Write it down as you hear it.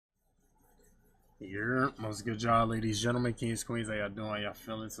Yeah, most good job, ladies, gentlemen, kings, queens. How y'all doing? How y'all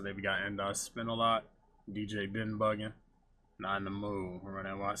feeling? Today we got Ndotspinalot, DjBinBuggin. Not in the mood. We're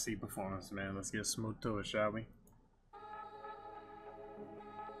running NYC performance, man. Let's get smooth to it, shall we?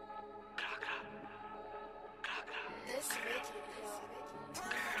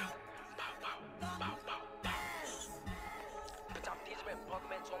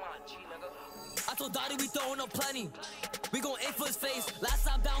 I told Dottie we throwing up plenty. We gon' aim for his face. Last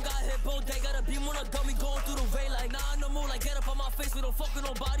time down got hit, bro. They got a beam on a gun. We going through the rain like nah, no more. Like get up on my face. We don't fuck with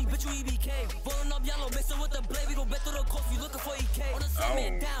nobody, bitch. You EBK. Rolling up yellow, mixing with the blade. We gon' bet through the coast. We looking for EK. On the side,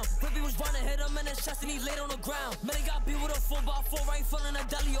 man down. Rippy was running, hit him in his chest and he laid on the ground. Man, he got beat with a 4x4 right in front of the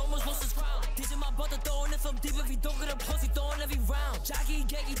deli. Almost lost his crown. Teaching my brother throwing it from deep. If he don't get a plus, he throwing every round. Jackie,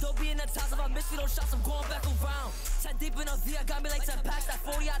 Gaggy, don't be in the toss. If I miss, we don't shots. I'm going back around. Set deep in a V. I got me like 10 packs. That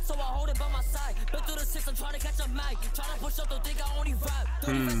 40 out, so I hold it by my side. Been through the 6. I'm trying to catch a mag. Trying to push up, don't think I only rap.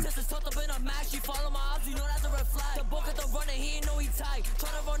 35 sisters tucked up in a mag. She follow my eyes, you know that's a red flag. The book at the running, he ain't know he tight.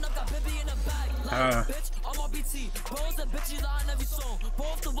 Trying to run up, got Bibby in the bag. Like, bitch, I'm on BT. Bros and bitches lying every song.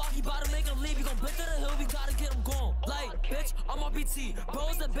 Both the walk, he bout to make him leave. We gon' blitz to the hill, we gotta get him gone. Like, bitch, I'm on BT.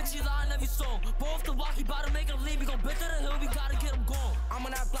 Bros and bitches lying every song. Both the walk, he bout to make him leave. We gon' blitz to the hill, we gotta get him gone. I'm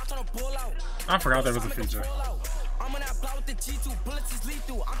on that block trying to pull out. I forgot there was a feature. I'm on that block with the G2, bullets is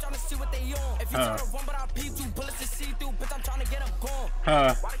lethal. I'm trying to see what they on. If you try to run, but I P2, bullets is see-through. Bitch, I'm trying to get them gone.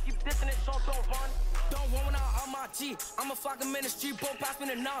 Why they keep dissing it, so don't run. Don't run when I'm on my G. I'm a fucking ministry, bro, pass me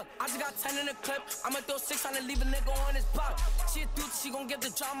the knock. I just got 10 in the clip. I'ma throw 6 on and leave a nigga on his block. She a dude, she gon' give the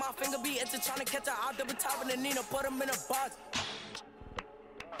job. My finger be into trying to catch her out. Double top in the Nina, put him in a box.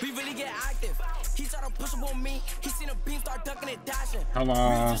 We really get active. He tried to push up on me. He seen a beam start ducking and dashing. Hello.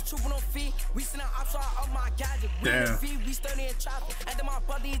 We just trooping on feet. We seen an option of my gadget. We in the feet, we studying in traffic. And then my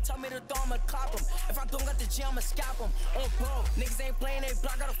brother, he tell me to throw him and clap him. If I don't got the G, I'ma scalp him. Oh, bro, niggas ain't playing, they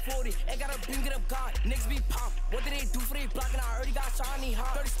block out a 40. Ain't got a beam, get up God. Niggas be pop. What did they do for they blocking? I already got shiny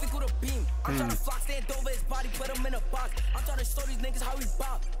hot. 30 stick with a beam. I'm trying to flock, stand over his body, put him in a box. I'm trying to show these niggas how we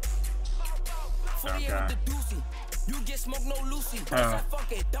bop. 48 with the doozy. You get smoked, no Lucy.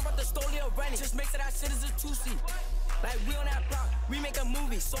 Fuck it, dump out the stoli already. Just make sure that shit is a 2C. Like we on that block, we make a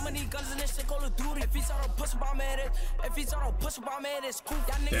movie. So many guns in this shit, Call of Duty. If he's trying to push up on me, if he's trying to push up on me, it's cool.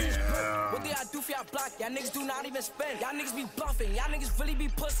 Y'all niggas is broke. What do y'all do for y'all block? Y'all niggas do not even spend. Y'all niggas be bluffing. Y'all niggas really be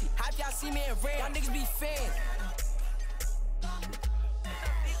pussy. Half y'all see me in red. Y'all niggas be fans.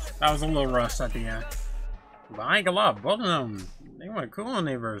 That was a little rushed at the end. But I ain't gonna lie, both of them, they went cool on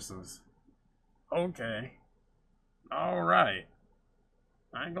their verses. Okay. Alright.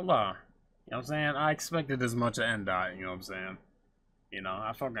 I ain't gonna lie. You know what I'm saying? I expected as much of Ndot, you know what I'm saying? You know,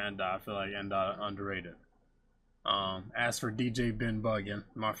 I fuck with Ndot. I feel like Ndot underrated. As for DjBinBuggin,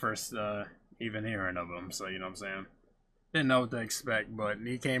 my first even hearing of him, so you know what I'm saying? Didn't know what to expect, but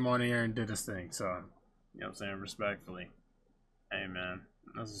he came on here and did his thing, so you know what I'm saying, respectfully. Hey man,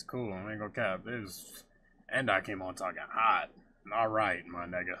 this is cool. I ain't gonna cap. Ndot came on talking hot. Alright, my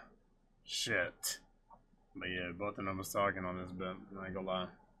nigga. Shit. But yeah, both of them was talking on this bit. I ain't gonna lie.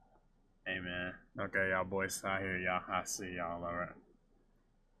 Hey man. Okay, y'all boys. I hear y'all. I see y'all. Alright.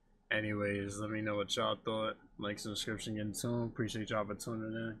 Anyways, let me know what y'all thought. Like, subscription, get in tune. Appreciate y'all for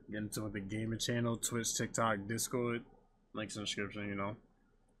tuning in. Get in tune with the gaming channel, Twitch, TikTok, Discord. Like, subscription, you know.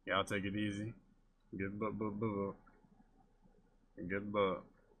 Y'all take it easy. Good butt. Good butt.